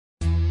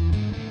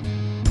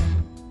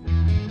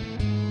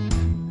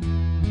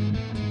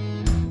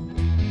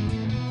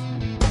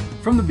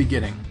From the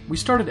beginning, we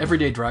started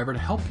Everyday Driver to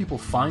help people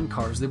find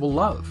cars they will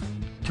love.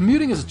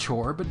 Commuting is a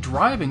chore, but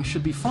driving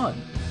should be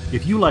fun.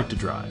 If you like to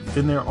drive,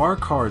 then there are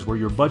cars where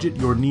your budget,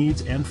 your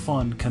needs, and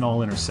fun can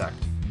all intersect.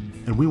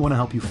 And we want to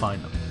help you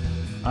find them.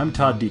 I'm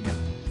Todd Deacon.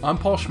 I'm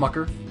Paul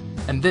Schmucker,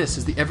 and this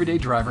is the Everyday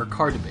Driver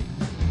Car Debate.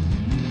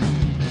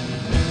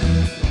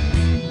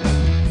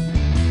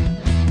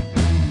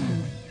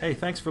 Hey,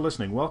 thanks for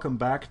listening. Welcome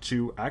back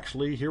to,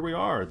 here we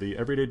are, the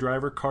Everyday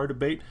Driver Car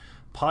Debate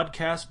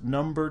podcast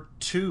number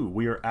 2.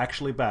 We are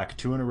actually back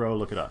 2 in a row.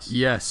 Look at us.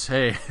 Yes,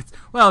 hey.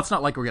 Well, it's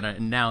not like we're going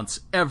to announce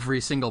every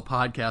single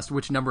podcast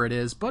which number it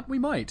is, but we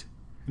might.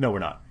 No, we're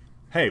not.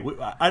 Hey,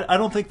 I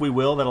don't think we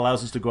will. That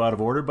allows us to go out of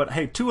order. But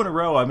hey, 2 in a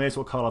row, I may as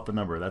well call out the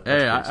number. I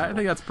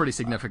think that's pretty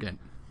significant.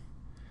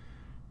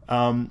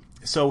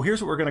 So here's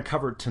what we're going to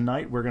cover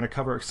tonight. We're going to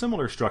cover a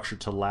similar structure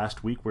to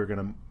last week. We're going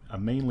to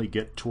mainly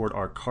get toward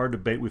our car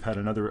debate. We've had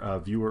another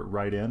viewer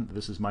write in.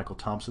 This is Michael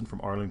Thompson from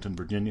Arlington,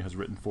 Virginia, has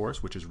written for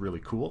us, which is really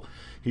cool.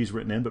 He's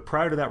written in. But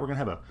prior to that, we're going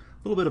to have a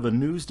little bit of a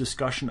news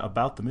discussion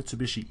about the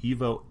Mitsubishi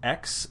Evo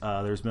X.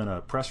 There's been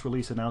a press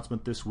release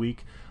announcement this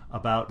week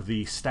about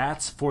the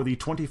stats for the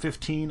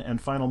 2015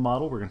 and final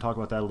model. We're going to talk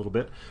about that a little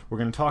bit. We're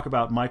going to talk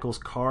about Michael's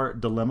car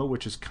dilemma,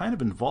 which is kind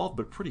of involved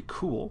but pretty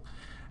cool.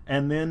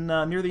 And then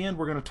near the end,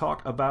 we're going to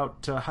talk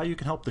about how you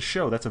can help the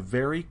show. That's a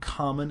very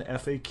common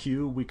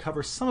FAQ. We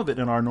cover some of it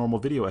in our normal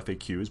video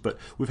FAQs, but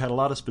we've had a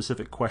lot of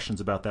specific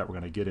questions about that. We're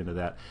going to get into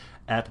that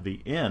at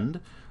the end.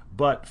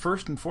 But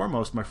first and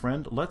foremost, my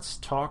friend, let's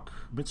talk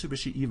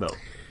Mitsubishi Evo.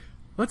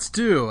 Let's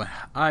do.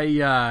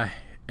 I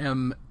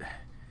am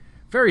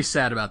very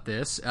sad about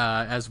this,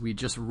 as we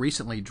just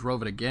recently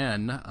drove it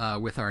again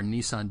with our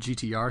Nissan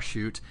GTR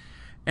shoot,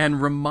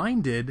 and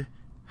reminded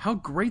how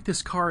great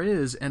this car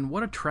is, and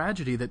what a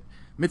tragedy that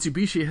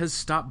Mitsubishi has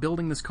stopped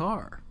building this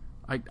car.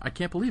 I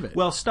can't believe it.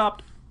 Well,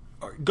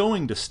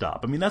 going to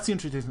stop. I mean, that's the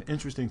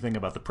interesting thing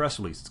about the press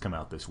release that's come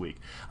out this week.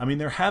 I mean,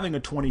 they're having a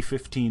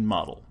 2015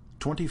 model.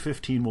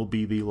 2015 will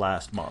be the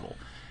last model.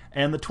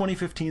 And the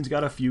 2015's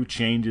got a few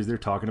changes. They're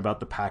talking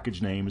about the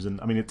package names, and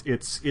I mean,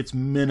 it's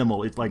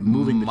minimal. It's like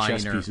moving the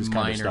chess pieces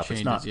kind of stuff. Changes,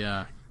 it's not,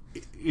 yeah.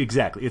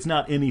 Exactly. It's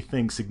not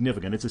anything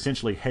significant. It's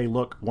essentially, hey,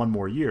 look, one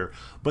more year.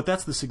 But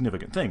that's the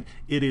significant thing.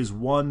 It is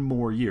one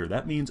more year.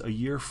 That means a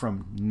year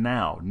from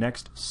now,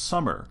 next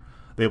summer,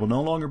 they will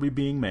no longer be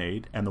being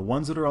made, and the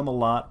ones that are on the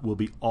lot will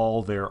be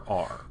all there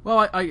are.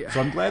 Well,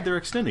 so I'm glad they're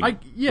extending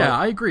it.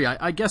 I agree.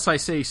 I guess I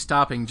say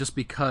stopping just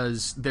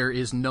because there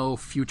is no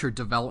future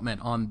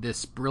development on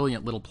this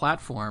brilliant little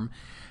platform.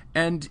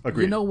 And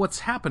Agreed. You know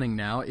what's happening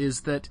now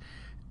is that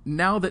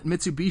now that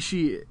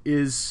Mitsubishi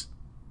is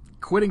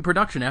quitting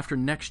production after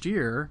next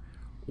year,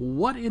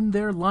 what in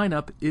their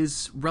lineup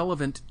is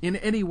relevant in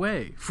any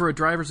way for a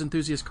driver's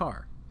enthusiast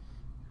car?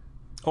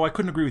 Oh, I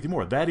couldn't agree with you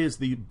more. That is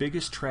the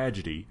biggest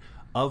tragedy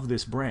of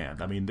this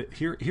brand. I mean,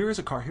 here is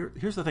a car.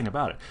 Here's the thing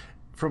about it.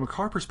 From a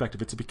car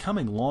perspective, it's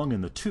becoming long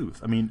in the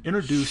tooth. I mean,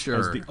 introduced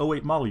as the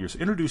 08 model years,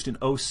 introduced in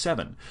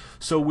 07.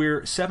 So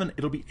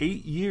it'll be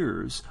 8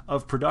 years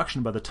of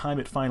production by the time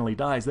it finally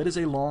dies. That is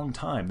a long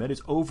time. That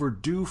is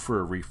overdue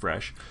for a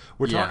refresh.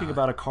 We're talking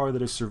about a car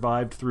that has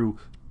survived through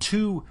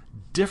 2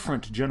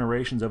 different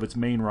generations of its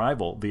main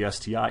rival, the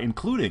STI,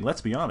 including,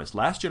 let's be honest,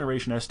 last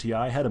generation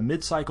STI had a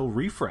mid-cycle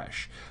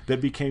refresh that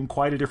became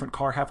quite a different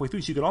car halfway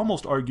through. So you could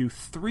almost argue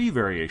 3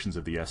 variations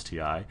of the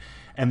STI,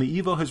 and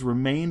the Evo has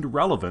remained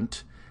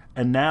relevant,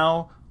 and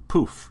now,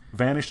 poof,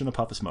 vanished in a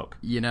puff of smoke.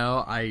 You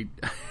know,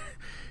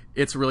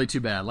 it's really too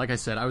bad. Like I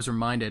said, I was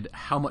reminded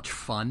how much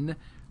fun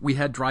we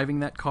had driving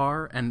that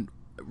car, and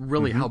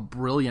really how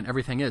brilliant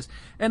everything is.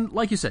 And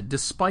like you said,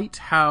 despite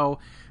how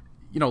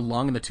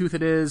long in the tooth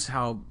it is,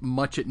 how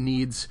much it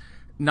needs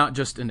not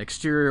just an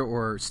exterior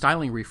or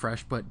styling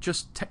refresh, but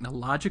just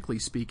technologically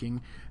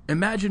speaking,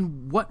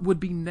 imagine what would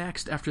be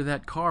next after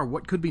that car.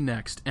 What could be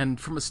next? And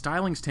from a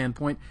styling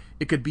standpoint,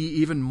 it could be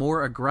even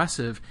more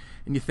aggressive.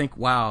 And you think,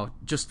 wow,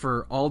 just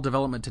for all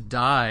development to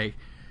die,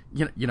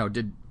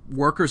 did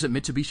workers at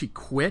Mitsubishi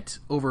quit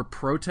over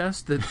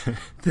protest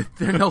that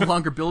they're no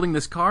longer building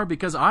this car?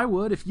 Because I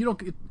would, if you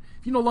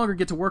no longer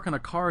get to work on a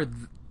car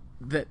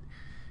that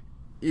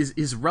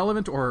is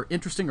relevant or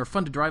interesting or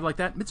fun to drive like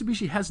that.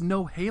 Mitsubishi has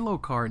no halo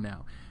car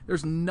now.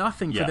 There's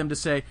nothing for them to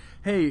say,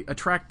 hey,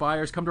 attract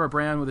buyers, come to our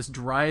brand with this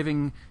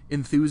driving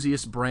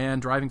enthusiast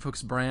brand, driving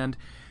focused brand,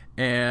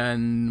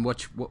 and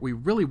what we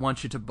really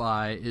want you to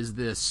buy is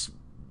this,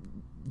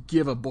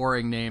 give a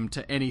boring name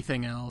to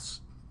anything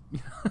else.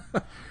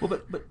 Well,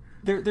 but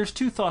there's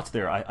 2 thoughts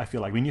there, I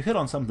feel like. I mean, you hit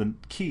on something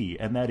key,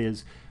 and that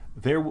is,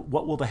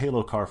 what will the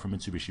halo car from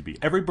Mitsubishi be?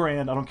 Every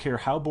brand, I don't care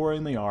how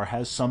boring they are,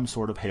 has some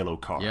sort of halo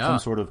car. Some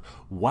sort of,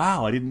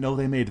 wow, I didn't know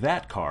they made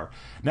that car.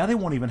 Now they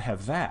won't even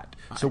have that.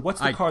 So what's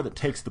the car that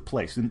takes the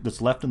place,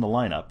 that's left in the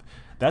lineup?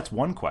 That's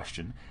one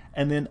question.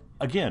 And then,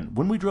 again,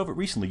 when we drove it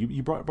recently,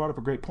 you brought up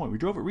a great point. We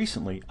drove it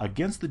recently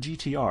against the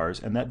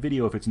GTRs, and that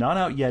video, if it's not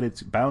out yet,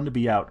 it's bound to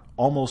be out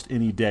almost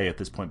any day at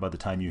this point by the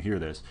time you hear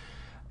this.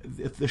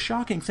 The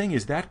shocking thing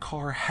is that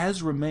car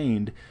has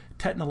remained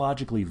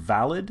technologically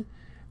valid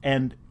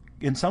and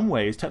in some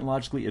ways,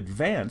 technologically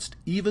advanced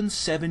even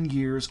 7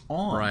 years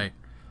on. Right.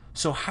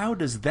 So how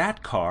does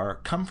that car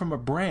come from a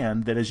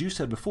brand that, as you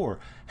said before,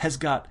 has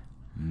got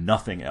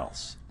nothing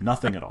else?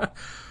 Nothing at all.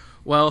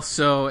 Well,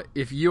 so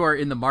if you are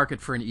in the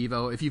market for an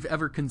Evo, if you've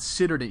ever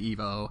considered an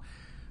Evo,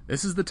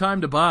 this is the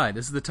time to buy.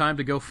 This is the time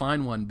to go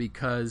find one,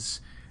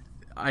 because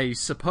I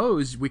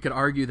suppose we could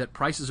argue that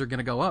prices are going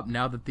to go up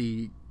now that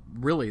the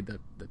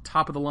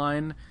top of the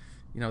line,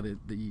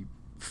 the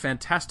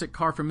fantastic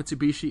car from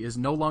Mitsubishi is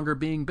no longer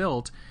being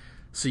built.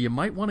 So you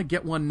might want to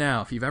get one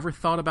now. If you've ever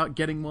thought about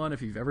getting one,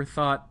 if you've ever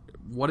thought,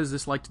 what is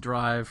this like to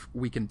drive,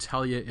 we can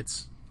tell you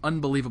it's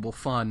unbelievable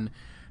fun.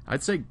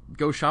 I'd say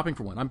go shopping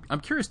for one. I'm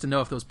curious to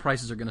know if those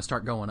prices are going to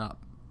start going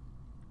up.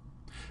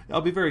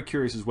 I'll be very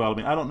curious as well. I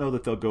mean, I don't know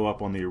that they'll go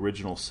up on the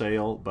original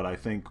sale, but I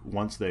think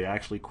once they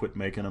actually quit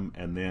making them,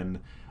 and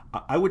then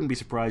I wouldn't be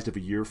surprised if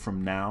a year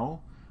from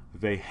now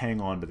they hang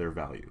on to their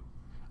value.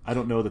 I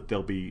don't know that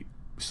they'll be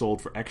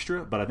sold for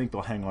extra, but I think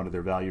they'll hang on to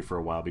their value for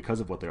a while because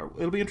of what they are.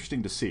 It'll be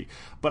interesting to see.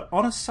 But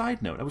on a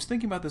side note, I was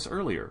thinking about this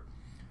earlier.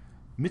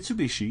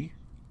 Mitsubishi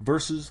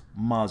versus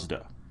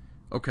Mazda.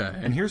 Okay.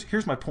 And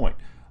here's my point.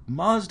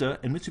 Mazda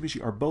and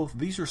Mitsubishi are both,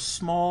 these are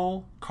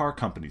small car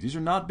companies. These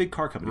are not big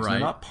car companies. Right.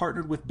 They're not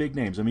partnered with big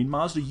names. I mean,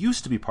 Mazda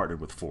used to be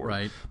partnered with Ford.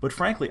 Right. But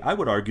frankly, I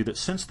would argue that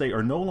since they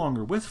are no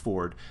longer with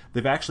Ford,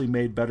 they've actually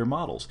made better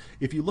models.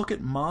 If you look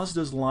at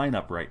Mazda's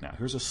lineup right now,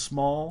 here's a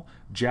small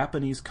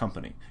Japanese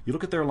company. You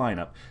look at their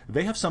lineup,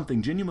 they have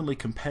something genuinely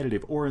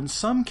competitive, or in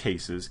some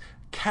cases,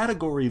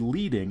 category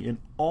leading in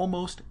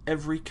almost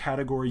every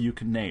category you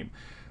can name.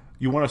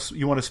 You want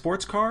a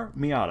sports car?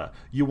 Miata.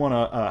 You want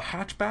a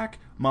hatchback?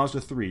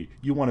 Mazda 3.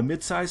 You want a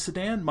midsize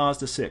sedan?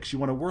 Mazda 6. You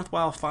want a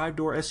worthwhile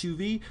 5-door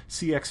SUV?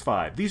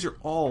 CX-5. These are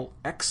all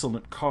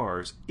excellent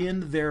cars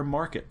in their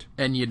market.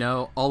 And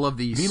all of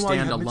these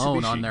stand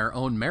alone on their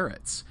own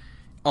merits.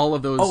 All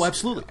of those,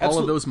 absolutely. All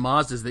of those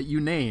Mazdas that you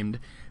named,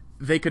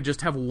 they could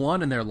just have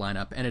one in their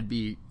lineup and it'd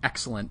be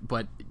excellent.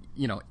 But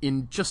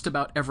in just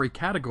about every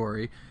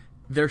category,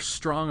 they're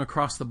strong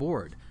across the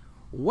board.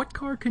 What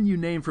car can you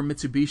name from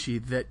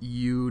Mitsubishi that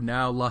you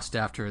now lust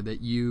after,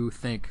 that you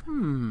think,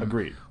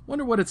 Agreed.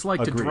 Wonder what it's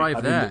like to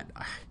drive that?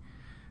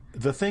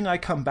 The thing I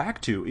come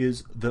back to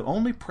is the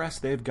only press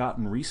they've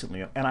gotten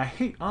recently, and I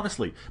hate,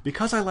 honestly,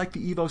 because I like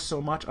the Evo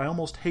so much, I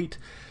almost hate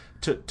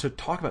to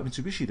talk about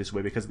Mitsubishi this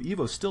way, because the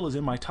Evo still is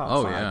in my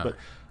top 5. Yeah. But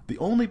the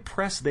only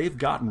press they've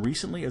gotten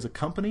recently as a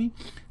company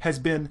has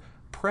been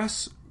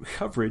press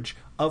coverage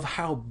of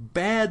how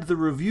bad the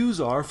reviews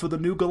are for the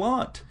new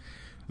Galant.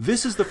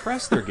 This is the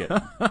press they're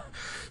getting.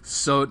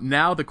 So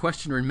now the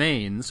question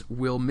remains,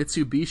 will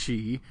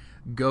Mitsubishi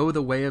go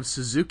the way of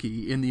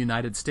Suzuki in the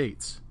United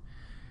States?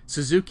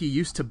 Suzuki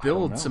used to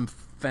build some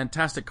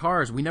fantastic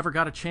cars. We never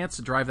got a chance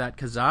to drive that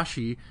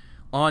Kazashi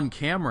on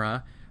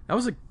camera. That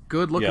was a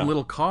good-looking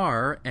little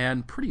car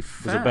and pretty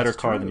fast. It was a better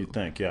car than you'd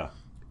think, yeah.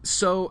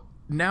 So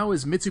now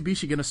is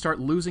Mitsubishi going to start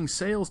losing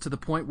sales to the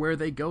point where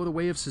they go the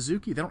way of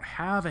Suzuki? They don't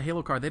have a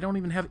halo car. They don't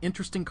even have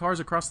interesting cars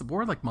across the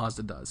board like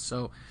Mazda does.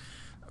 So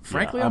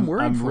frankly, I'm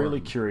worried for them. I'm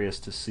really curious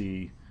to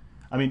see.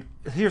 I mean,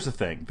 here's the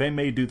thing. They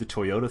may do the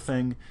Toyota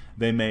thing.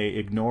 They may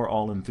ignore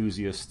all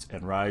enthusiasts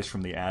and rise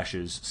from the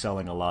ashes,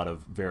 selling a lot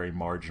of very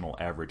marginal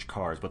average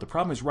cars. But the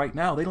problem is right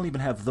now they don't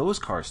even have those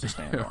cars to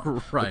stand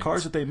on. Right. The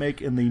cars that they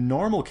make in the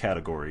normal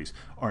categories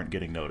aren't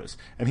getting noticed.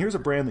 And here's a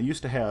brand that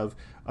used to have,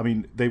 I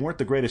mean, they weren't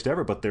the greatest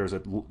ever, but there's a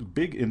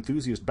big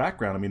enthusiast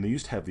background. I mean, they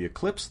used to have the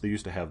Eclipse. They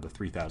used to have the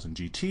 3000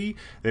 GT.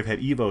 They've had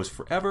Evos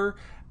forever.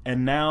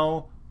 And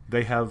now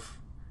they have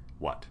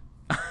what?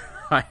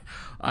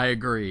 I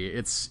agree.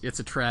 It's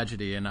a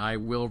tragedy, and I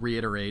will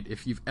reiterate,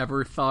 if you've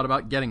ever thought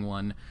about getting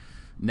one,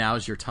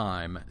 now's your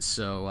time.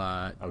 So,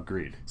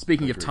 Agreed.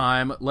 Speaking of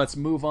time, let's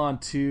move on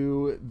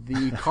to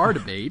the car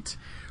debate,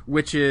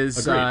 which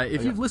is,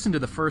 if you've listened to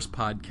the first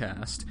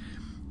podcast,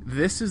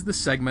 this is the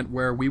segment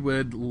where we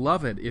would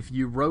love it if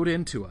you wrote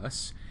into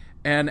us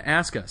and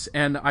ask us.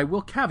 And I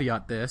will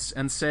caveat this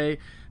and say,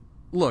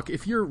 look,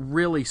 if you're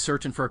really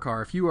searching for a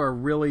car, if you are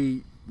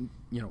really,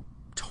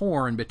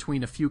 torn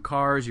between a few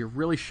cars, you're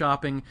really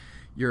shopping,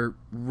 you're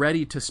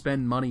ready to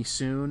spend money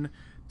soon,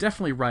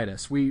 definitely write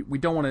us. We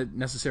don't want to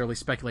necessarily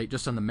speculate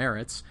just on the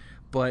merits,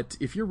 but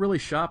if you're really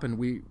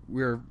shopping,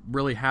 we're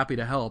really happy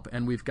to help,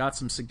 and we've got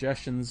some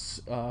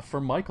suggestions for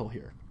Michael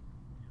here.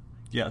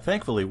 Yeah,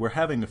 thankfully, we're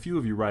having a few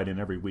of you write in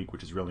every week,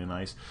 which is really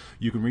nice.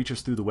 You can reach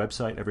us through the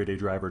website,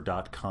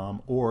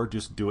 everydaydriver.com, or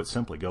just do it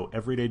simply. Go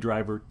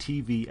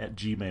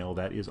everydaydrivertv@gmail.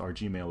 That is our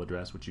Gmail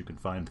address, which you can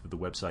find through the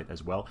website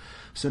as well.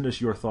 Send us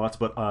your thoughts,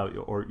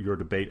 or your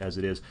debate as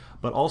it is.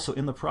 But also,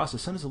 in the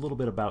process, send us a little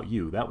bit about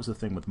you. That was the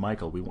thing with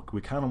Michael. We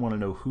kind of want to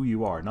know who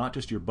you are, not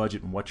just your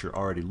budget and what you're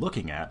already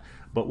looking at,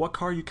 but what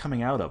car are you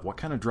coming out of? What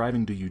kind of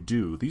driving do you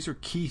do? These are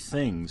key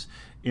things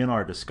in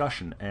our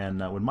discussion. And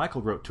when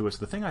Michael wrote to us,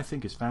 the thing I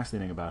think is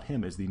fascinating about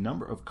him is the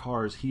number of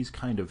cars he's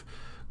kind of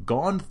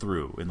gone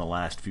through in the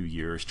last few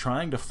years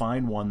trying to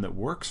find one that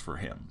works for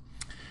him.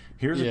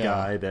 Here's a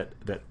guy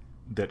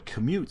that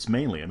commutes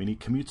mainly. I mean, he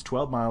commutes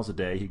 12 miles a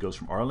day. He goes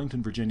from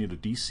Arlington, Virginia to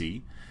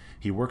D.C.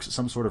 He works at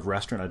some sort of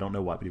restaurant. I don't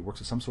know what, but he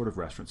works at some sort of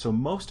restaurant. So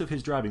most of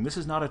his driving, this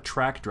is not a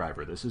track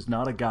driver. This is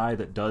not a guy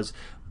that does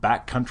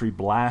backcountry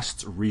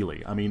blasts,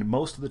 really. I mean,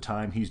 most of the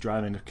time he's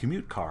driving a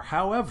commute car.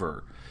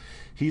 However,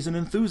 he's an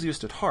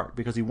enthusiast at heart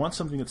because he wants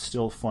something that's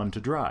still fun to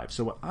drive.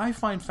 So what I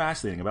find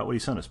fascinating about what he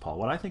sent us, Paul,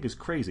 what I think is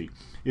crazy,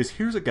 is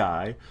here's a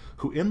guy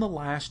who in the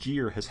last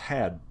year has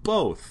had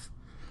both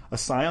a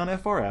Scion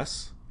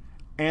FRS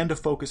and a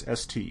Focus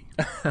ST.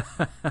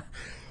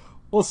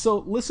 Well, so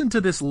listen to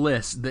this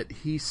list that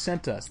he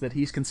sent us that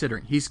he's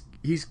considering. He's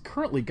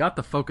currently got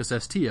the Focus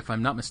ST, if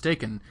I'm not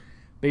mistaken,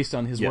 based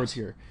on his words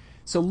here.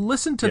 So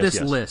listen to this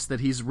list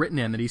that he's written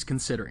in that he's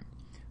considering.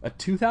 A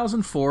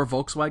 2004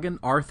 Volkswagen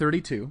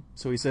R32.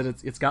 So he said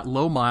it's got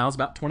low miles,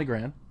 about 20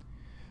 grand.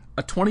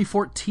 A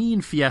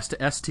 2014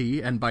 Fiesta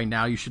ST, and by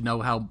now you should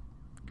know how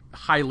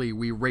highly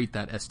we rate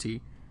that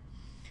ST.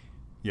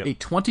 Yep. A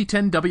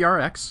 2010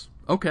 WRX.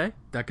 Okay,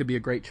 that could be a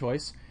great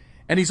choice.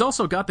 And he's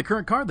also got the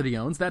current car that he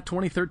owns, that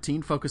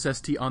 2013 Focus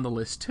ST, on the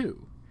list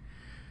too.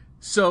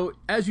 So,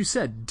 as you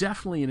said,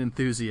 definitely an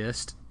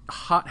enthusiast.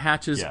 Hot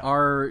hatches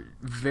are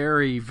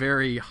very,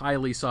 very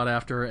highly sought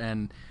after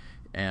and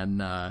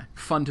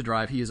fun to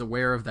drive. He is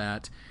aware of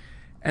that.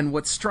 And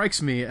what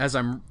strikes me as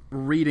I'm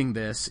reading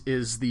this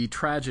is the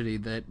tragedy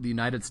that the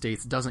United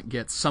States doesn't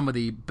get some of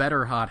the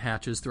better hot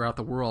hatches throughout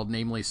the world,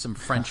 namely some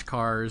French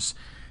cars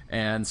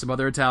and some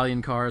other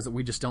Italian cars that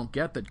we just don't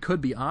get that could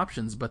be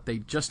options, but they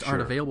just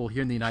aren't available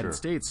here in the United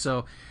States.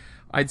 So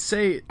I'd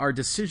say our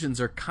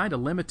decisions are kind of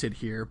limited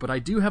here, but I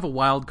do have a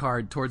wild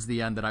card towards the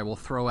end that I will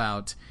throw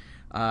out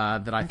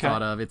that I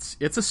thought of. It's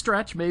a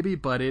stretch maybe,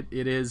 but it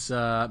is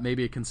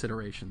maybe a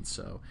consideration.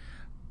 So,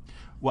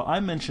 well, I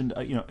mentioned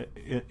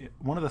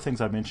one of the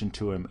things I mentioned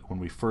to him when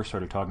we first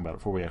started talking about it,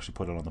 before we actually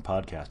put it on the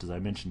podcast, is I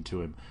mentioned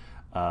to him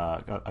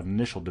an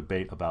initial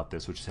debate about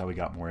this, which is how we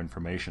got more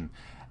information.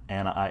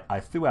 And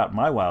I threw out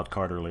my wild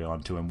card early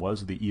on to him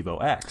was the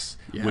Evo X,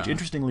 which,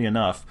 interestingly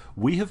enough,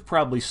 we have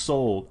probably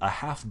sold a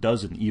half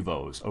dozen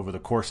Evos over the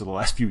course of the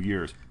last few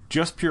years,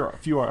 just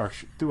through our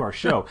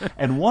show.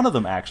 And one of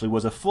them actually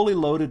was a fully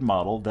loaded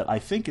model that I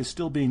think is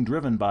still being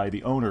driven by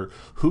the owner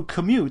who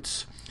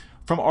commutes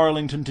from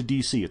Arlington to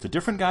D.C. It's a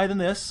different guy than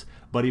this,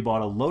 but he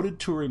bought a loaded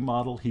touring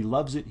model. He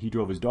loves it. He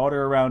drove his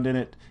daughter around in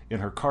it, in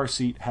her car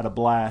seat, had a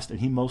blast, and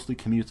he mostly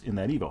commutes in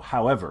that Evo.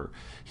 However,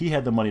 he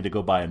had the money to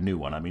go buy a new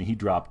one. I mean, he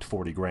dropped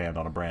 $40,000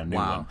 on a brand new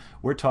one.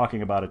 We're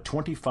talking about a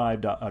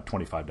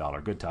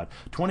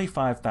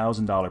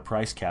 $25,000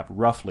 price cap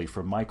roughly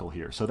for Michael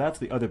here. So that's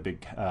the other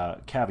big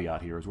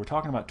caveat here, is we're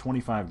talking about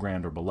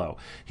 $25,000 or below.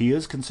 He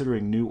is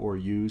considering new or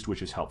used,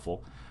 which is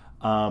helpful.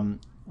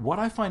 What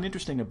I find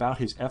interesting about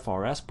his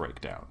FRS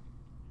breakdown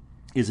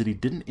is that he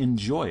didn't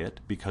enjoy it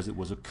because it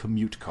was a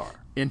commute car.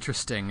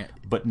 Interesting.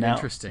 But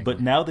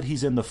now that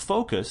he's in the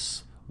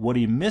Focus, what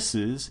he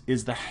misses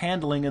is the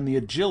handling and the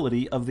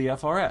agility of the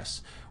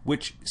FRS,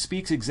 which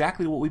speaks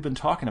exactly what we've been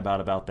talking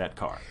about that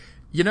car.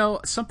 You know,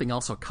 something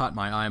also caught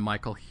my eye,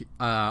 Michael,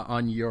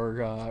 on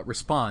your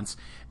response,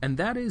 and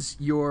that is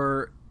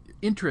your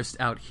interest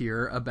out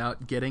here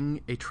about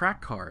getting a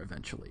track car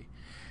eventually.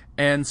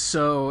 And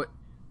so,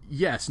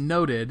 yes,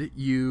 noted,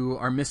 you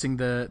are missing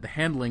the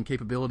handling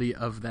capability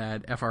of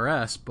that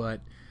FRS,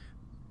 but,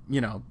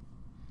 you know,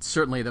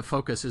 certainly the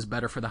Focus is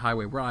better for the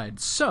highway ride.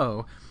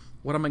 So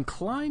what I'm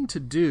inclined to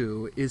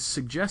do is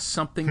suggest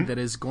something that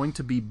is going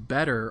to be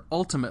better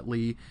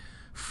ultimately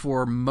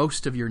for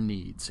most of your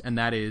needs, and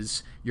that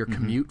is your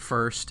commute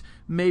first,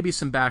 maybe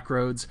some back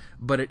roads,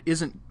 but it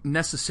isn't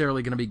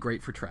necessarily going to be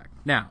great for track.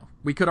 Now,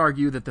 we could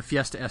argue that the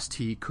Fiesta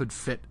ST could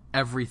fit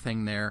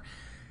everything there,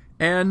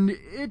 and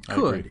it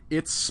could.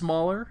 It's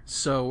smaller,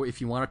 so if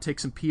you want to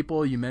take some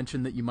people, you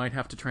mentioned that you might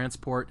have to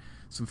transport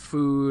some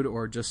food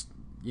or just,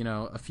 you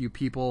know, a few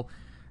people.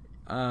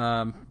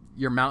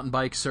 Your mountain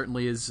bike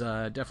certainly is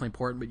definitely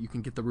important, but you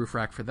can get the roof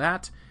rack for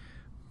that.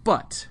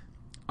 But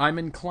I'm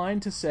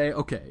inclined to say,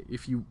 okay,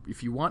 if you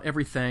want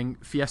everything,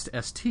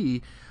 Fiesta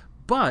ST,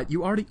 but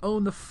you already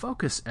own the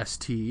Focus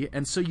ST,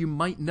 and so you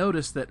might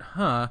notice that,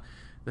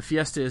 the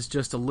Fiesta is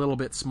just a little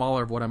bit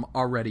smaller of what I'm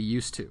already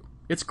used to.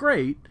 It's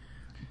great,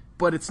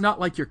 but it's not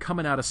like you're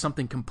coming out of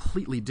something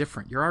completely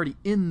different. You're already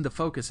in the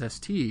Focus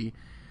ST.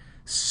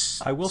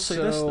 I will say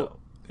this, though.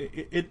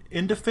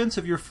 In defense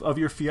of your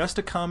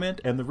Fiesta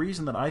comment, and the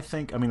reason that I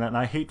think, I mean, and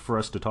I hate for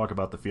us to talk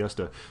about the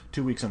Fiesta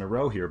 2 weeks in a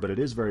row here, but it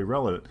is very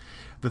relevant.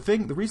 The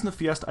reason the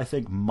Fiesta, I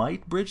think,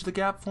 might bridge the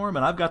gap for him,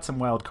 and I've got some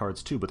wild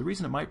cards too, but the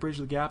reason it might bridge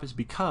the gap is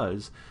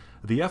because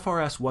the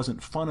FRS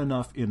wasn't fun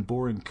enough in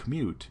boring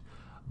commute,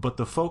 but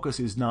the Focus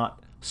is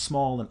not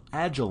small and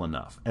agile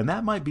enough. And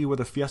that might be where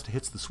the Fiesta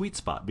hits the sweet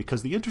spot,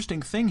 because the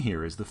interesting thing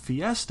here is the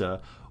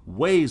Fiesta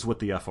weighs what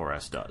the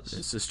FRS does.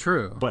 This is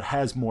true. But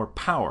has more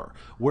power,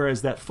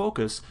 whereas that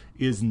Focus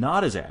is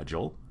not as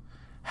agile,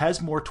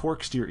 has more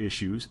torque steer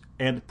issues,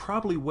 and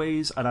probably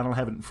weighs, and I don't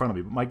have it in front of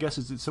me, but my guess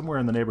is it's somewhere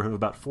in the neighborhood of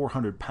about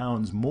 400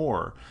 pounds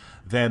more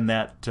than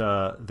that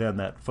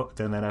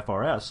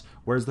FRS,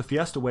 whereas the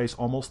Fiesta weighs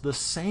almost the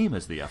same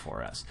as the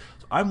FRS.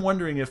 So I'm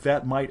wondering if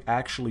that might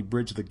actually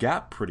bridge the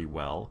gap pretty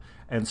well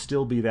and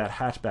still be that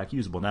hatchback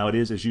usable. Now it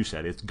is, as you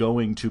said, it's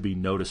going to be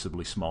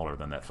noticeably smaller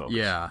than that Focus.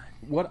 Yeah.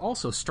 What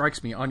also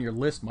strikes me on your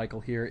list,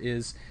 Michael, here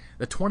is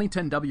the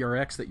 2010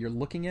 WRX that you're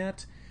looking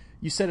at.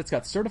 You said it's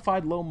got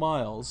certified low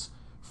miles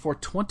for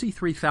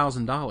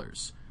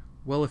 $23,000.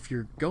 Well, if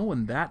you're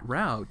going that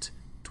route,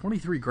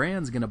 23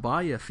 grand is going to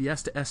buy you a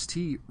Fiesta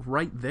ST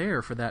right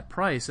there for that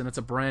price, and it's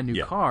a brand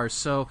new car.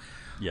 So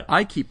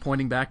I keep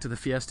pointing back to the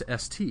Fiesta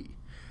ST.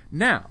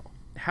 Now,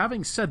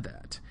 having said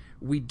that,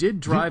 we did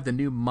drive the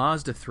new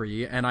Mazda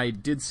 3, and I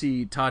did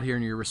see, Todd, here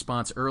in your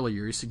response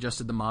earlier, you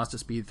suggested the Mazda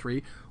Speed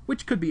 3,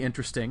 which could be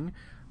interesting.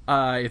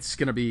 It's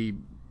going to be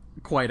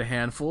quite a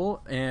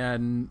handful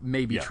and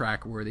maybe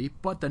track-worthy,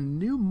 but the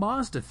new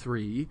Mazda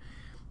 3,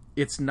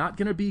 it's not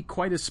going to be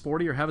quite as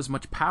sporty or have as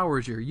much power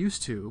as you're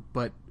used to,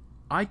 but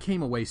I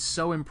came away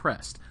so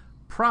impressed.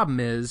 Problem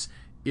is,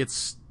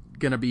 it's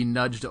going to be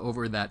nudged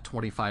over that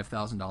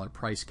 $25,000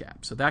 price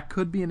cap, so that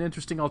could be an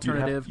interesting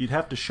alternative. You'd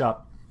have to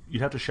shop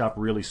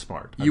really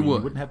smart. You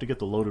wouldn't have to get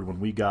the loaded one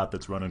we got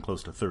that's running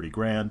close to 30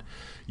 grand.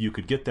 You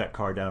could get that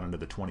car down into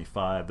the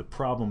 25. The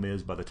problem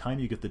is, by the time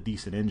you get the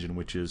decent engine,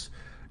 which is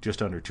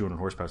just under 200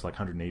 horsepower, it's like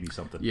 180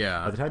 something.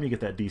 Yeah. By the time you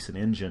get that decent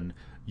engine,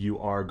 you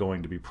are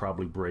going to be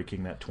probably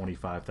breaking that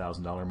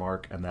 $25,000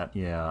 mark, and that, I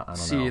don't know.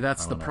 See,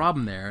 that's the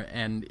problem there.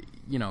 And,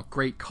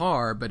 great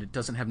car, but it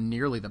doesn't have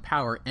nearly the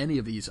power any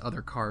of these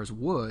other cars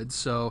would.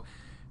 So,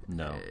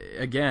 no.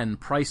 Again,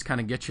 price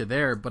kind of gets you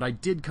there. But I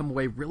did come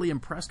away really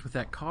impressed with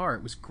that car.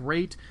 It was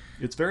great.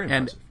 It's very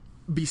impressive.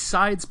 And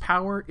besides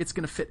power, it's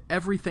going to fit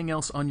everything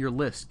else on your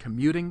list.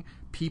 Commuting,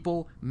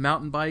 people,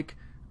 mountain bike,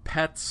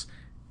 pets.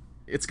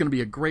 It's going to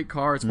be a great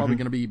car. It's probably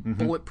going to be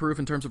bulletproof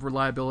in terms of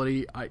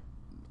reliability.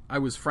 I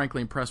was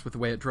frankly impressed with the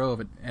way it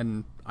drove,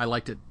 and I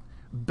liked it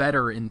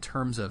better in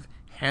terms of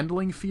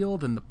handling feel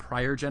than the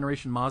prior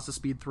generation Mazda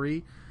Speed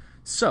 3.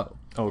 So,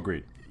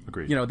 agreed.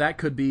 That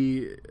could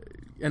be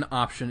an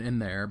option in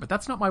there, but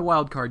that's not my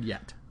wild card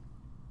yet.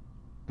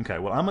 Okay,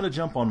 well, I'm going to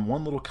jump on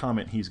one little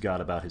comment he's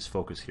got about his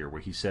Focus here,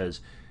 where he says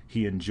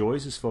he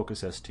enjoys his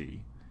Focus ST,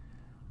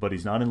 but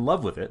he's not in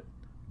love with it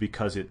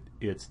because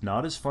it's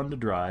not as fun to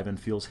drive and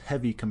feels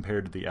heavy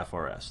compared to the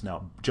FRS.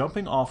 Now,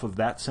 jumping off of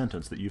that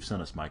sentence that you've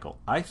sent us, Michael,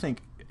 I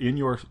think in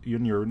your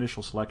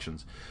initial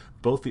selections,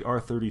 both the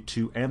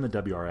R32 and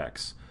the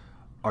WRX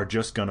are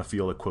just going to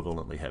feel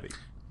equivalently heavy.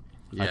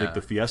 Yeah. I think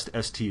the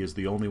Fiesta ST is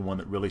the only one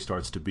that really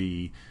starts to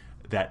be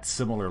that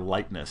similar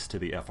lightness to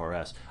the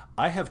FRS.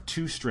 I have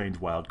two strange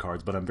wild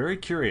cards, but I'm very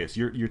curious.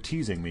 You're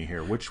teasing me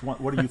here. Which one?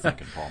 What are you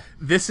thinking, Paul?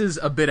 This is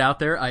a bit out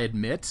there, I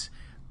admit.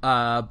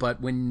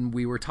 But when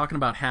we were talking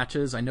about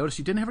hatches, I noticed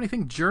you didn't have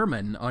anything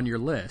German on your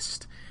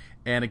list.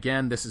 And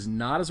again, this is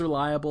not as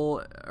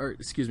reliable,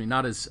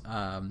 not as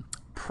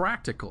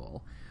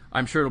practical.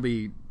 I'm sure it'll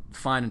be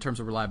fine in terms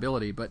of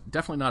reliability, but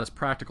definitely not as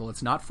practical.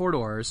 It's not 4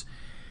 doors.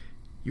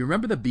 You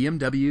remember the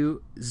BMW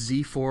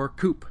Z4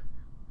 Coupe?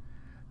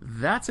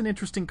 That's an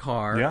interesting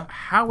car. Yeah.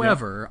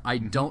 However, I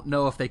don't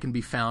know if they can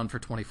be found for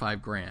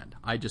 25 grand.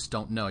 I just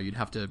don't know. You'd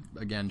have to,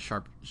 again,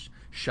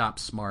 shop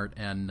smart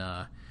and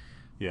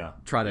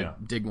try to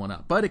dig one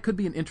up. But it could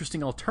be an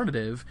interesting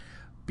alternative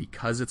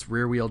because it's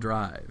rear-wheel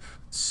drive.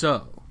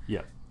 So,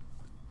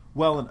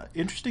 well,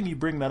 interesting you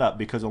bring that up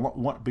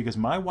because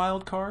my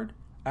wild card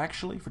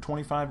actually for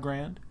 25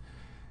 grand,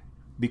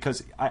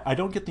 because I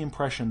don't get the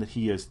impression that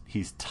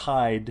he's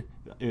tied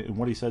in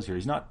what he says here.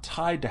 He's not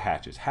tied to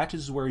hatches.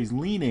 Hatches is where he's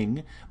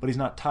leaning, but he's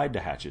not tied to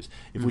hatches.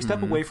 If we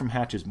step away from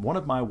hatches, one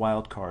of my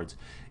wild cards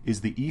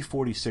is the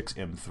E46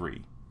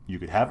 M3. You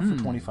could have it for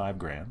 25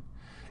 grand.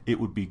 It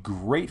would be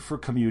great for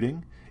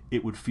commuting.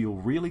 It would feel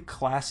really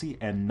classy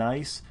and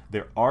nice.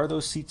 There are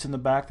those seats in the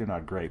back. They're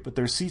not great, but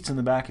there's seats in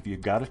the back if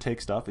you've got to take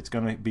stuff. It's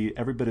going to be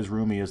every bit as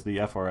roomy as the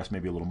FRS,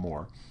 maybe a little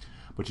more.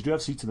 But you do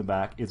have seats in the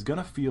back. It's going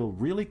to feel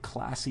really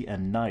classy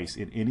and nice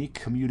in any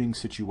commuting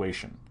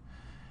situation.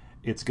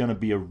 It's going to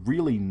be a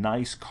really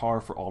nice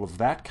car for all of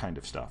that kind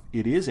of stuff.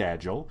 It is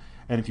agile,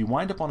 and if you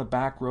wind up on a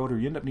back road or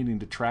you end up needing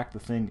to track the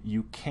thing,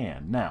 you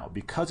can. Now,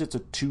 because it's a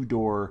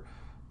 2-door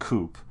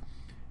coupe,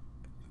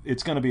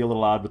 it's going to be a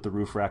little odd with the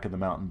roof rack and the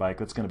mountain bike.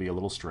 That's going to be a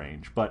little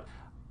strange. But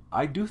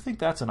I do think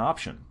that's an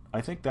option.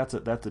 I think that's a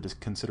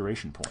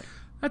consideration point.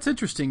 That's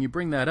interesting you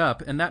bring that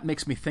up, and that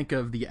makes me think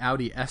of the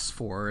Audi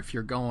S4. If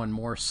you're going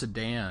more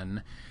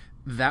sedan,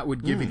 that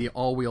would give you the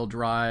all-wheel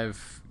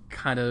drive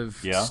kind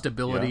of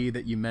stability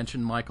that you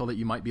mentioned, Michael, that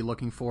you might be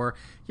looking for.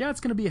 Yeah,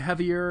 it's going to be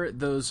heavier.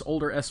 Those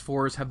older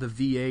S4s have the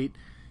V8.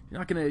 You're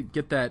not going to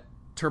get that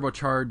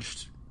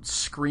turbocharged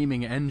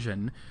screaming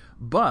engine,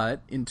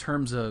 but in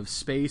terms of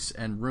space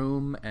and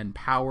room and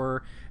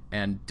power,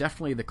 and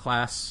definitely the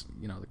class,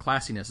 the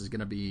classiness is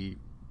going to be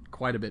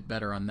quite a bit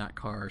better on that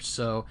car.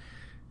 So,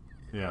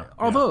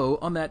 although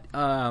on that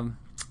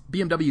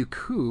BMW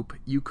Coupe,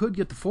 you could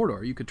get the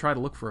 4-door. You could try to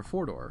look for a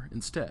 4-door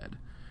instead.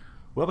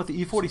 Well, but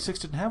the E46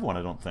 didn't have one,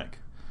 I don't think.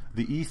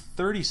 The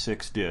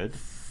E36 did,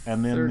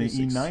 and then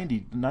 36.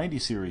 the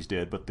E90 series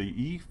did, but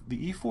the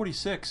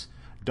E46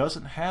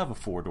 doesn't have a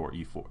 4-door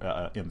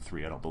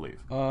M3, I don't believe.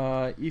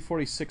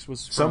 E46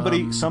 was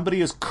from...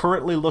 Somebody is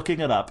currently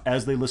looking it up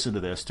as they listen to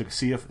this to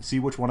see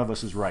which one of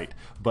us is right,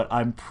 but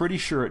I'm pretty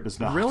sure it does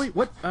not. Really?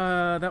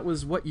 That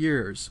was what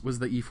years was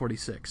the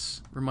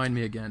E46? Remind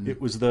me again. It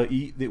was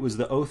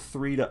the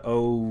 03 to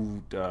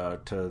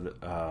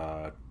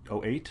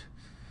 08.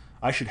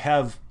 I should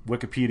have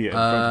Wikipedia in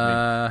front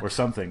of me or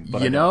something.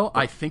 But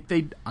I think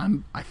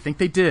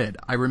they did.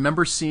 I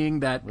remember seeing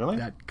that Really?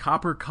 that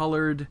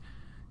copper-colored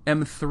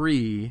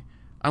M3.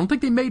 I don't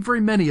think they made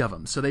very many of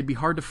them, so they'd be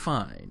hard to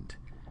find.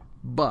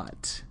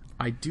 But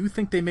I do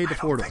think they made the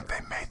 4-door. I don't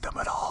think they made them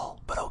at all,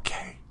 but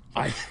okay.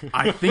 I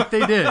think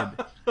they did.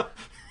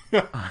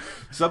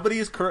 Somebody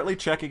is currently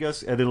checking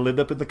us, and it'll end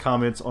up in the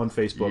comments on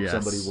Facebook. Yes.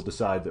 Somebody will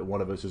decide that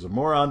one of us is a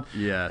moron.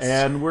 Yes.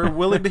 And we're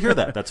willing to hear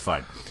that. That's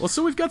fine. Well,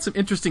 so we've got some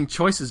interesting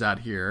choices out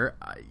here.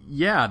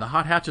 Yeah, the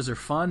hot hatches are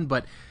fun,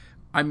 but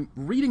I'm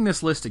reading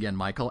this list again,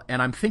 Michael,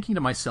 and I'm thinking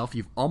to myself,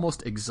 you've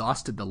almost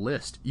exhausted the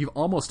list. You've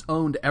almost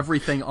owned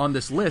everything on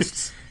this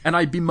list, and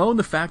I bemoan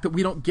the fact that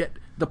we don't get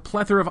the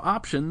plethora of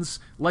options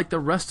like the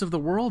rest of the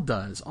world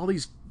does. All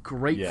these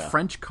great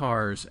French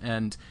cars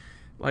and,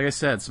 like I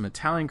said, some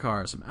Italian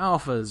cars, some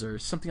Alphas, or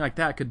something like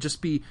that could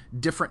just be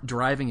different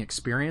driving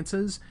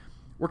experiences.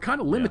 We're kind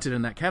of limited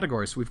in that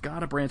category, so we've got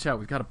to branch out.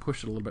 We've got to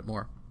push it a little bit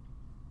more.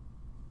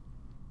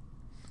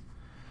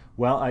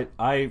 Well,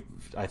 I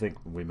think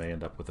we may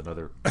end up with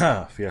another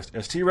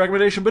Fiesta ST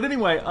recommendation, but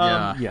anyway,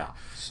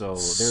 so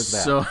there's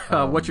that.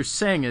 So what you're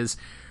saying is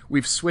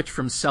we've switched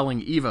from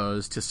selling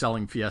Evos to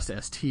selling Fiesta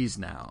STs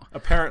now.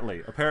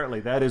 Apparently,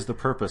 that is the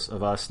purpose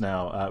of us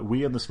now.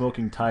 We and the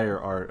Smoking Tire,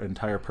 our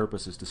entire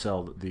purpose is to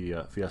sell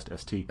the Fiesta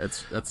ST.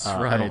 That's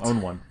right. I don't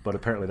own one, but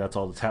apparently that's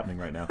all that's happening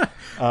right now.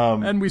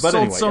 And we've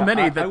sold so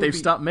many that they've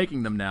stopped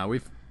making them now.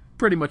 We've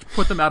pretty much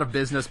put them out of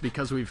business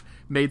because we've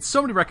made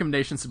so many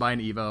recommendations to buy an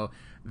Evo.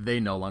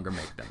 They no longer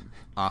make them.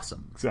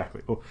 Awesome.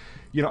 Exactly. Well,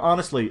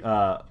 honestly,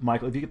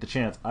 Michael, if you get the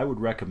chance, I would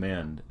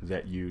recommend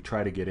that you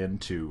try to get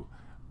into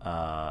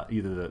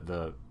either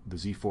the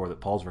Z4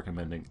 that Paul's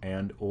recommending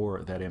and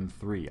or that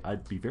M3.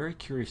 I'd be very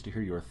curious to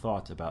hear your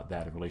thoughts about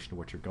that in relation to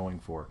what you're going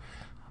for.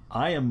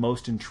 I am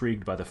most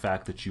intrigued by the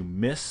fact that you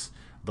miss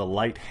the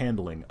light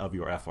handling of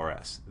your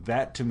FRS.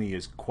 That, to me,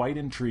 is quite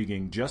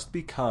intriguing just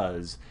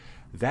because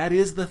that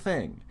is the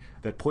thing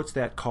that puts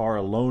that car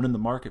alone in the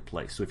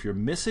marketplace. So if you're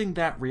missing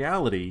that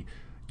reality,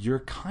 you're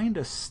kind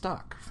of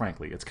stuck,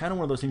 frankly. It's kind of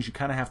one of those things you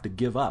kind of have to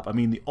give up. I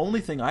mean, the only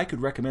thing I could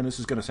recommend, this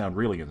is going to sound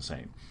really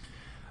insane,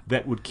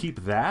 that would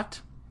keep that,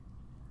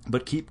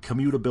 but keep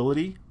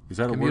commutability. Is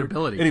that a word?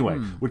 Commutability.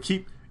 Anyway, would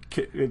keep,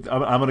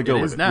 I'm going to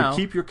go with it. Now. Would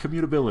keep your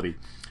commutability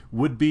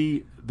would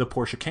be the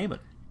Porsche Cayman.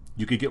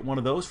 You could get one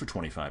of those for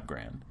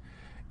 $25,000.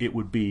 It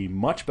would be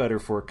much better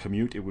for a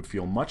commute. It would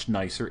feel much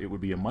nicer. It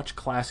would be a much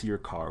classier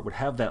car. It would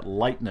have that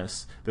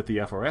lightness that the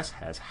FRS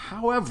has.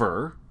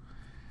 However,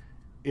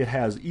 it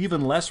has even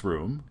less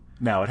room.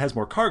 Now, it has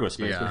more cargo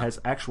space, but it has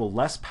actual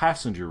less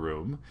passenger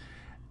room.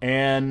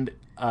 And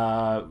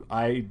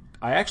I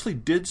actually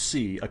did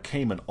see a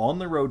Cayman on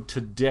the road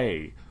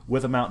today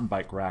with a mountain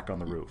bike rack on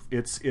the roof.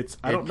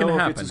 I don't know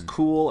if it's as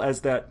cool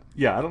as that.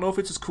 Yeah, I don't know if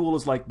it's as cool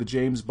as like the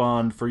James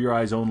Bond For Your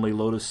Eyes Only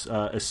Lotus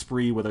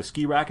Esprit with a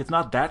ski rack. It's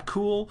not that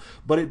cool,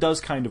 but it does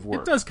kind of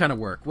work. It does kind of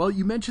work. Well,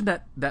 you mentioned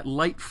that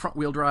light front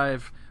wheel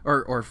drive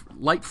or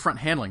light front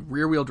handling,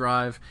 rear wheel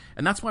drive,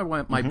 and that's why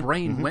my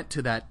brain went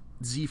to that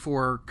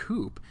Z4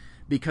 Coupe,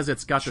 because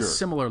it's got the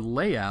similar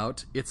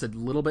layout. It's a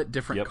little bit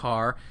different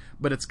car,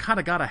 but it's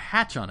kind of got a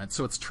hatch on it,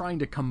 so it's trying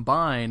to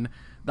combine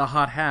the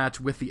hot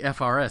hatch with the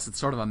FRS. It's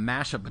sort of a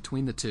mashup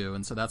between the two,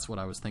 and so that's what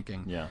I was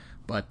thinking. Yeah.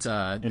 But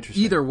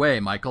either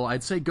way, Michael,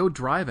 I'd say go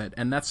drive it,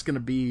 and that's going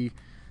to be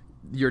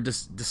your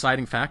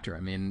deciding factor. I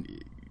mean,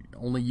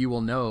 only you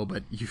will know,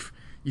 but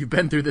you've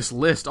been through this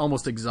list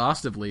almost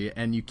exhaustively,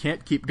 and you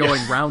can't keep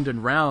going round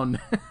and round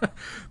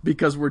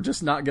because we're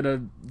just not going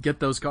to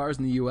get those cars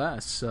in the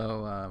U.S.,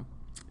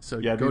 So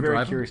yeah, I'd go be very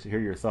drive curious to hear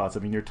your thoughts. I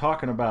mean, you're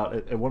talking about,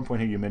 at one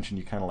point here you mentioned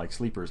you kind of like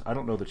sleepers. I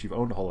don't know that you've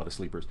owned a whole lot of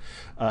sleepers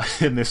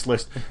in this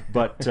list,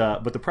 but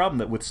the problem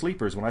that with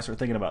sleepers, when I start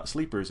thinking about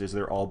sleepers, is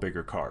they're all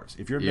bigger cars.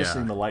 If you're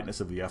missing the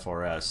lightness of the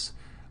FRS,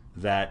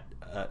 that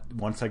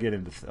once I get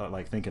into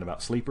thinking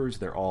about sleepers,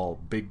 they're all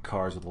big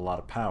cars with a lot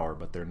of power,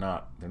 but they're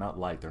not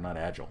light, they're not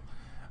agile.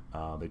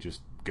 They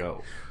just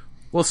go.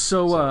 Well,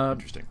 so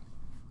interesting.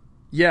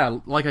 Yeah,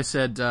 like I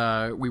said,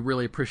 we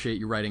really appreciate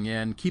you writing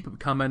in. Keep it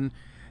coming.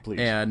 Please.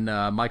 And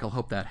Michael,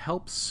 hope that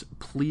helps.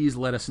 Please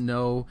let us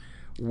know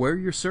where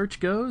your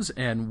search goes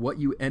and what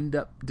you end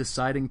up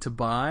deciding to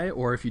buy,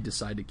 or if you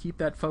decide to keep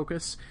that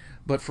focus.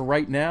 But for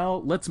right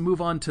now, let's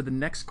move on to the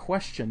next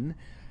question,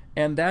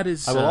 and that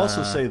is... I will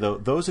also say, though,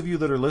 those of you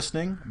that are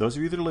listening,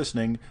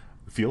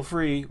 feel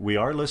free. We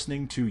are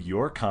listening to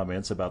your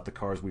comments about the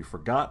cars we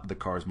forgot, the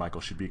cars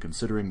Michael should be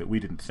considering that we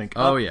didn't think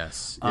of. Oh,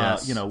 yes.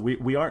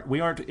 We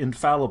aren't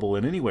infallible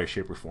in any way,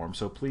 shape, or form.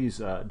 So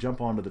please jump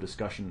onto the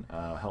discussion.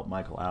 Help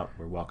Michael out.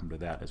 We're welcome to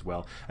that as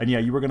well. And yeah,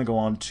 you were going to go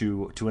on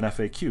to an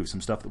FAQ,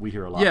 some stuff that we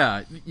hear a lot.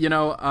 Yeah,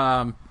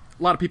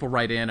 a lot of people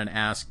write in and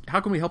ask,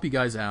 how can we help you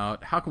guys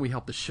out? How can we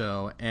help the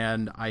show?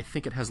 And I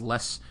think it has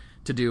less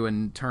to do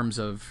in terms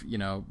of,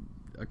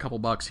 a couple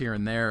bucks here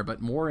and there,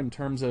 but more in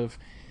terms of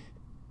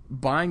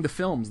buying the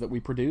films that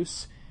we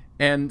produce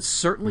and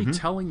certainly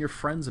telling your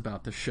friends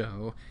about the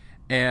show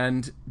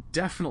and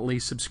definitely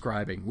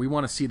subscribing. We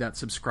want to see that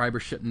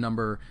subscribership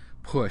number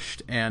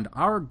pushed, and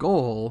our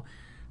goal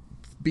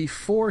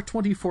before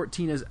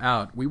 2014 is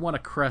out, we want to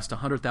crest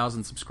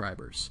 100,000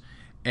 subscribers.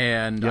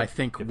 And I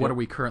think, what are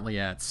we currently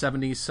at?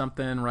 70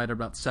 something, right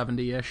about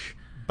 70-ish?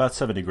 About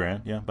 70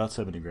 grand, yeah, about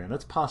 70 grand.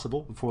 That's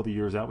possible before the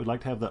year's out. We'd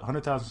like to have the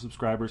 100,000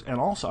 subscribers, and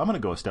also, I'm going to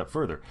go a step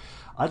further.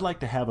 I'd like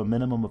to have a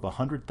minimum of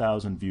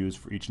 100,000 views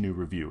for each new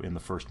review in the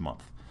first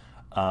month.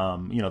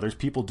 There's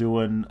people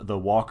doing the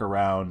walk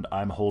around.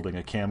 I'm holding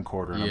a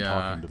camcorder and I'm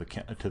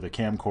talking to the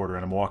camcorder,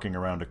 and I'm walking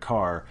around a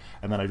car,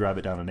 and then I drive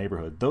it down a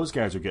neighborhood. Those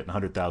guys are getting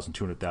 100,000,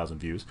 200,000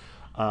 views.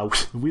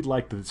 We'd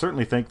like to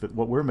certainly think that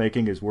what we're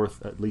making is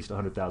worth at least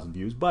 100,000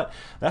 views, but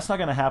that's not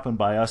going to happen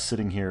by us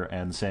sitting here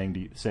and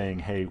saying,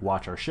 hey,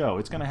 watch our show.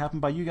 It's going to happen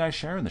by you guys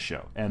sharing the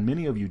show, and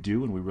many of you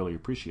do, and we really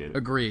appreciate it.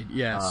 Agreed.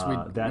 Yes, we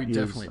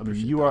definitely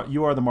appreciate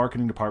you are the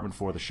marketing department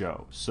for the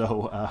show,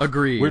 so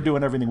agreed. We're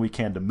doing everything we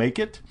can to make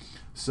it.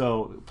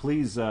 So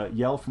please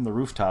yell from the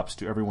rooftops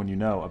to everyone you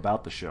know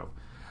about the show.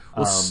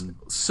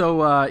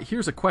 So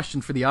here's a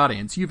question for the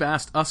audience. You've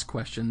asked us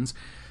questions.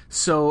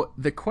 So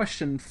the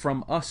question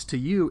from us to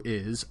you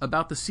is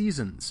about the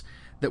seasons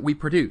that we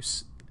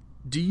produce.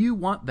 Do you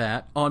want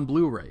that on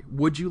Blu-ray?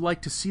 Would you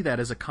like to see that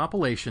as a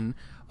compilation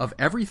of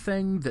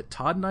everything that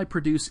Todd and I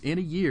produce in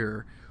a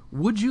year?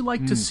 Would you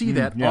like to see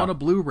that on a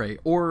Blu-ray?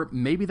 Or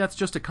maybe that's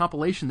just a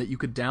compilation that you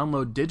could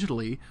download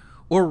digitally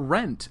or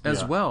rent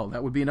as well.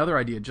 That would be another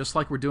idea, just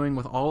like we're doing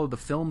with all of the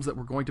films that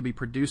we're going to be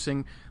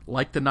producing,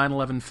 like the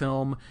 9/11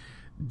 film.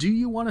 Do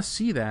you want to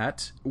see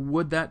that?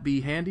 Would that be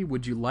handy?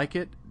 Would you like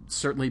it?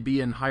 Certainly be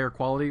in higher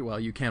quality. Well,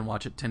 you can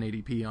watch it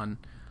 1080p on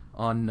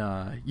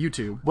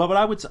YouTube. Well, but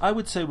I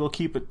would say we'll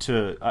keep it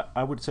to.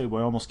 I would say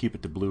we'll almost keep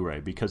it to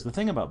Blu-ray, because the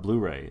thing about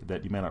Blu-ray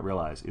that you may not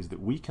realize is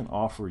that we can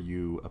offer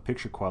you a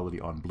picture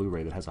quality on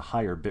Blu-ray that has a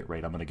higher bit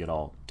rate. I'm going to get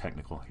all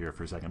technical here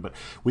for a second, but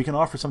we can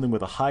offer something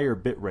with a higher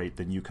bit rate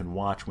than you can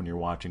watch when you're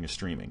watching a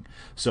streaming.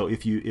 So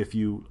if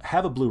you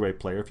have a Blu-ray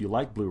player, if you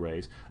like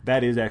Blu-rays,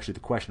 that is actually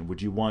the question.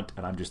 Would you want?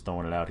 And I'm just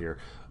throwing it out here.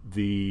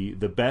 The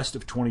best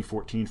of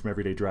 2014 from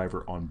Everyday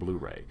Driver on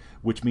Blu-ray,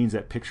 which means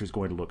that picture is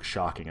going to look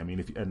shocking. I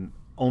mean, and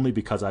only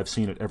because I've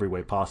seen it every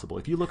way possible.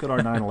 If you look at our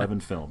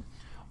 9/11 film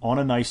on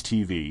a nice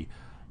TV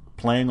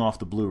playing off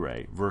the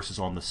Blu-ray versus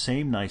on the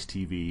same nice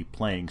TV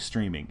playing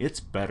streaming, it's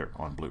better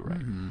on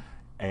Blu-ray.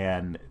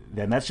 And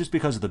then that's just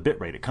because of the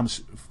bit rate. It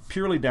comes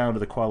purely down to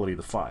the quality of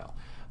the file.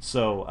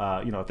 So,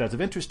 if that's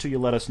of interest to you,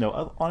 let us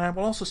know. And I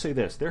will also say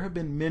this. There have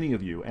been many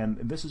of you, and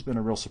this has been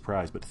a real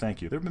surprise, but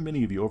thank you. There have been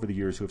many of you over the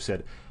years who have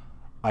said,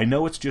 I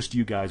know it's just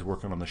you guys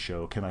working on the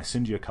show. Can I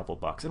send you a couple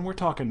bucks? And we're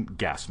talking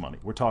gas money.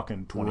 We're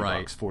talking 20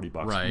 bucks, 40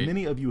 bucks. Right.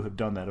 Many of you have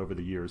done that over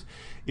the years.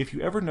 If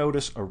you ever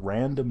notice a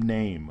random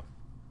name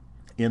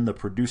in the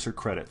producer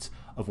credits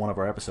of one of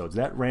our episodes,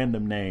 that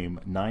random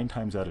name, 9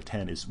 times out of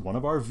 10, is one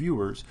of our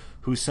viewers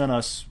who sent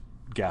us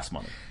gas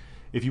money.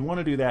 If you want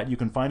to do that, you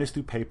can find us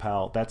through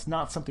PayPal. That's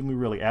not something we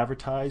really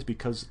advertise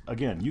because,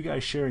 again, you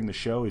guys sharing the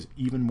show is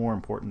even more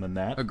important than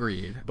that.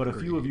 Agreed. But a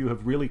few of you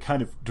have really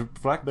kind of,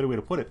 for lack of a better way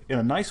to put it, in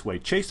a nice way,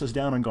 chased us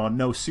down and gone,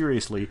 no,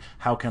 seriously,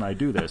 how can I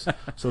do this?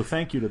 So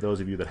thank you to those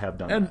of you that have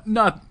done that.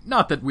 And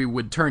not that we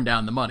would turn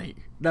down the money.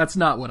 That's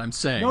not what I'm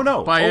saying.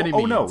 No. By any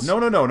means. No. That's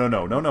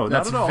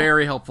not at all.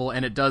 very helpful,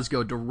 and it does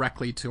go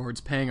directly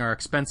towards paying our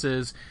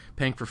expenses,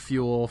 paying for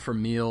fuel, for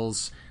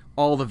meals,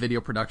 all the video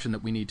production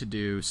that we need to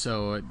do.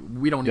 So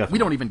we don't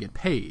even get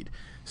paid.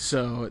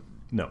 So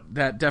no,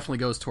 that definitely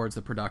goes towards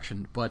the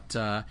production. But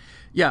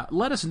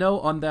let us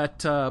know on that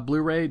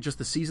Blu-ray, just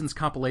the seasons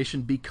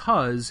compilation,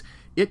 because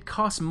it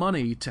costs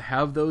money to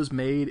have those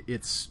made.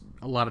 It's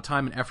a lot of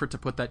time and effort to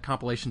put that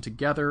compilation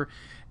together,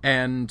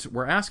 and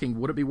we're asking,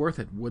 would it be worth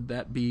it? Would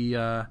that be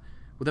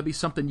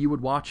something you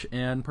would watch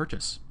and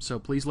purchase? So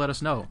please let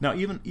us know. Now,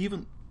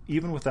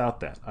 even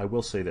without that, I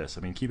will say this.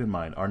 I mean, keep in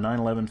mind, our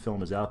 9/11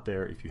 film is out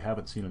there. If you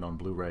haven't seen it on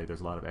Blu-ray,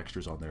 there's a lot of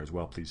extras on there as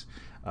well. Please,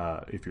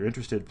 if you're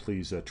interested,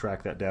 please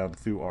track that down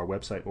through our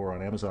website or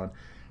on Amazon.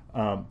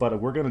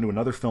 But we're going to do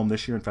another film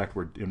this year. In fact,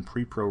 we're in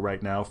pre-pro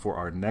right now for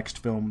our next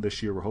film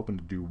this year. We're hoping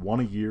to do one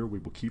a year. We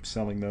will keep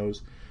selling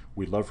those.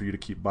 We'd love for you to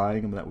keep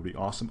buying them. That would be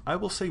awesome. I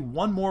will say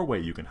one more way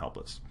you can help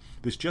us.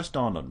 This just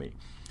dawned on me.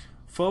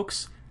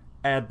 Folks,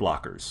 ad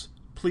blockers,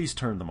 please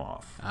turn them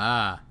off.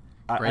 I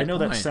know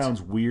that sounds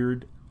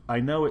weird. I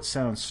know it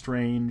sounds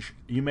strange.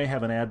 You may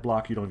have an ad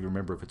block. You don't even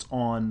remember if it's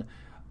on.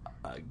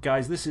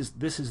 guys, this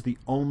is the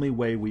only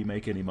way we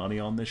make any money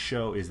on this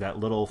show, is that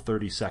little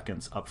 30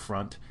 seconds up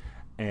front.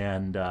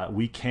 And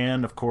we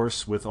can, of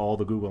course, with all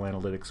the Google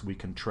Analytics, we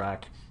can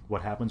track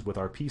what happens with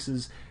our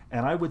pieces.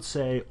 And I would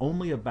say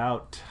only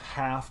about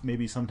half,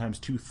 maybe sometimes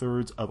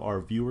 2/3 of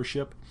our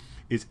viewership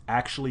is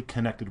actually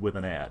connected with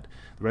an ad.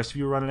 The rest of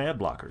you are running ad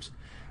blockers.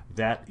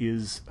 That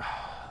is,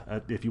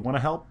 if you want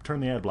to help, turn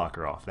the ad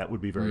blocker off. That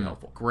would be very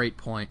helpful. Great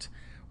point.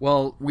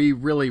 Well, we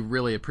really,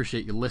 really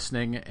appreciate you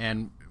listening.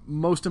 And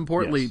most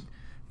importantly,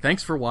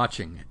 thanks for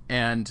watching.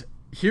 And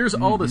here's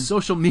all the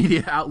social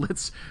media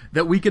outlets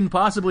that we can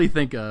possibly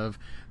think of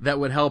that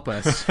would help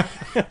us.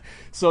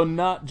 So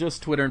not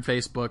just Twitter and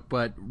Facebook,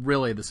 but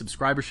really the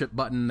subscribership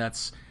button.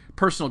 That's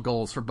personal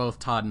goals for both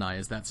Todd and I,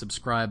 is that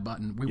subscribe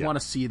button. We want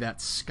to see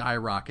that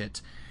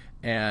skyrocket.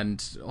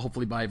 And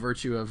hopefully by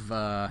virtue of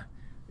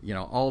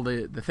all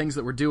the things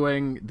that we're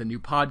doing, the new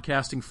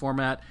podcasting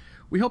format,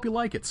 we hope you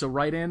like it. So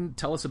write in,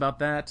 tell us about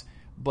that.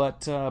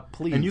 But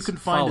please, and you can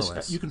find follow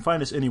us. You can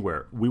find us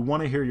anywhere. We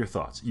want to hear your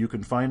thoughts. You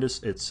can find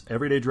us. It's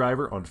Everyday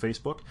Driver on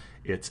Facebook.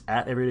 It's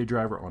at Everyday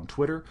Driver on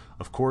Twitter.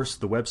 Of course,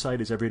 the website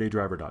is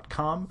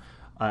everydaydriver.com.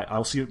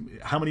 I'll see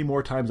how many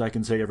more times I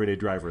can say Everyday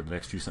Driver in the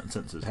next few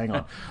sentences. Hang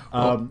on.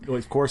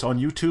 Of course, on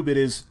YouTube it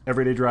is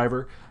Everyday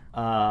Driver.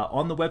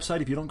 On the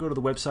website, if you don't go to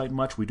the website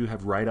much, we do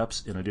have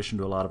write-ups in addition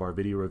to a lot of our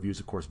video reviews.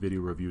 Of course,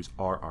 video reviews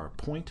are our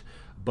point.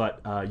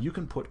 But you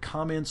can put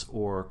comments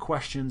or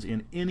questions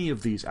in any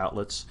of these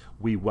outlets.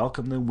 We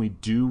welcome them. We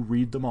do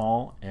read them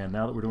all. And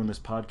now that we're doing this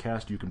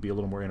podcast, you can be a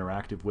little more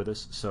interactive with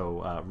us.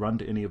 So run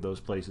to any of those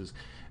places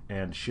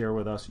and share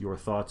with us your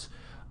thoughts,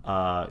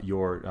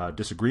 your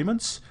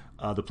disagreements,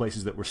 the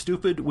places that were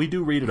stupid. We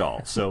do read it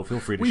all, so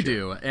feel free to share. We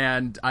do.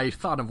 And I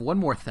thought of one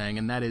more thing,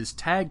 and that is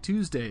Tag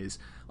Tuesdays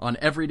on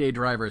Everyday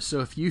Driver.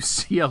 So if you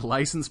see a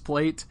license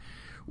plate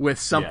with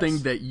something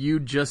that you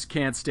just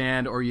can't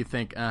stand, or you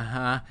think,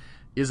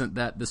 isn't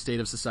that the state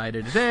of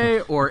society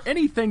today? Or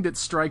anything that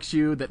strikes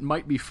you that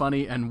might be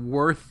funny and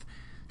worth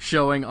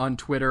showing on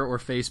Twitter or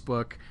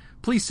Facebook,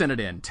 please send it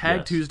in.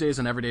 Tag Tuesdays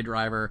on Everyday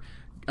Driver.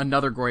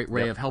 Another great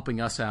way of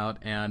helping us out,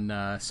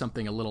 and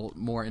something a little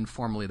more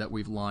informally that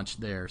we've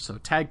launched there. So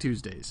Tag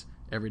Tuesdays,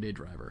 Everyday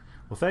Driver.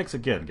 Well, thanks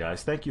again,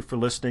 guys. Thank you for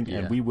listening,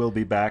 and we will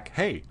be back,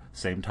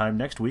 same time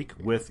next week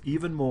with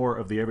even more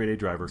of the Everyday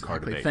Driver car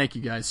debate. Thank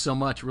you guys so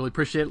much. Really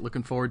appreciate it.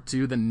 Looking forward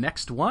to the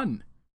next one.